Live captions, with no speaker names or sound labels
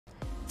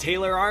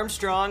Taylor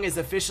Armstrong is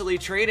officially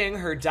trading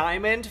her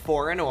diamond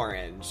for an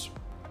orange.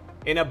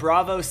 In a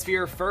Bravo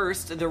Sphere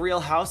first, the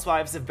Real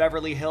Housewives of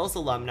Beverly Hills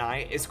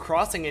alumni is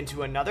crossing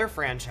into another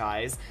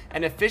franchise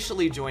and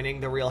officially joining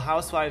the Real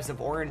Housewives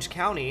of Orange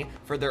County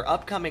for their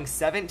upcoming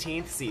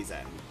 17th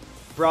season.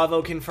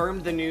 Bravo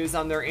confirmed the news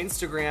on their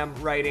Instagram,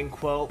 writing,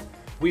 quote,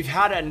 "We've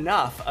had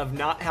enough of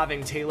not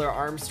having Taylor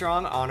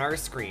Armstrong on our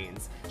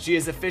screens. She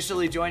is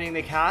officially joining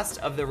the cast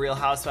of The Real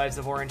Housewives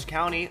of Orange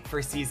County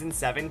for season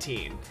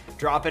 17.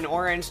 Drop an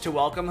orange to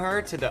welcome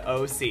her to the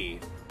OC."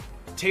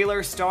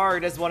 Taylor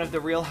starred as one of the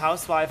Real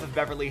Housewife of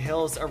Beverly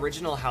Hills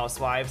original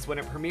housewives when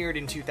it premiered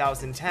in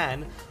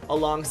 2010,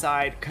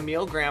 alongside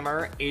Camille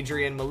Grammer,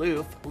 Adrienne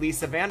Maloof,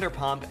 Lisa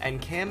Vanderpump,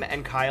 and Kim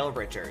and Kyle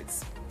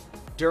Richards.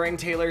 During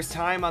Taylor's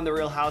time on The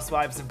Real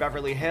Housewives of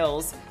Beverly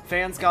Hills,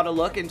 fans got a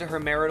look into her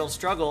marital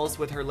struggles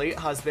with her late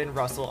husband,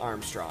 Russell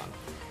Armstrong.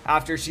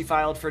 After she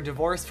filed for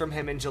divorce from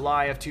him in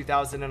July of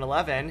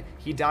 2011,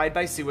 he died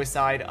by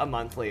suicide a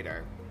month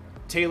later.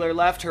 Taylor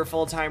left her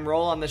full-time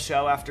role on the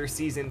show after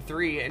season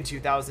 3 in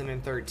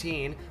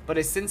 2013, but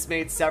has since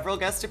made several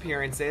guest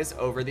appearances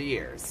over the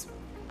years.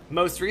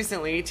 Most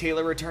recently,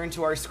 Taylor returned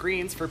to our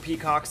screens for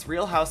Peacock's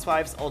Real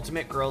Housewives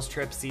Ultimate Girls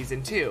Trip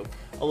Season 2,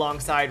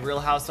 alongside Real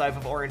Housewife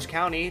of Orange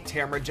County,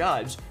 Tamra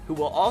Judge, who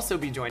will also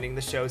be joining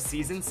the show's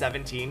Season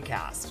 17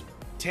 cast.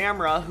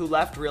 Tamra, who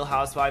left Real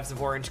Housewives of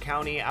Orange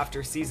County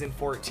after Season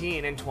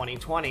 14 in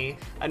 2020,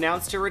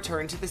 announced her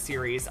return to the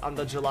series on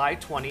the July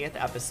 20th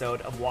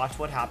episode of Watch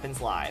What Happens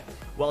Live,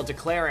 while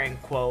declaring,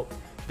 quote,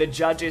 "The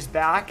judge is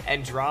back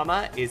and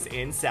drama is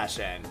in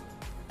session."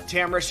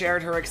 Tamra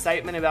shared her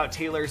excitement about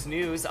Taylor's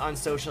news on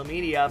social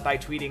media by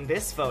tweeting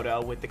this photo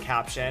with the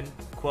caption,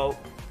 quote,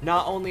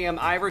 "Not only am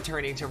I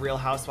returning to Real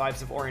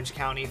Housewives of Orange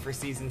County for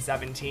season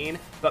 17,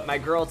 but my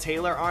girl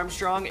Taylor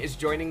Armstrong is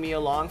joining me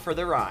along for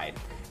the ride.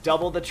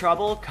 Double the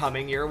trouble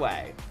coming your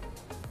way."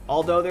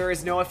 Although there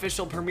is no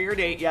official premiere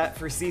date yet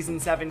for season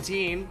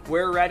 17,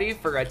 we're ready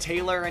for a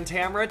Taylor and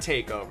Tamra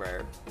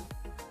takeover.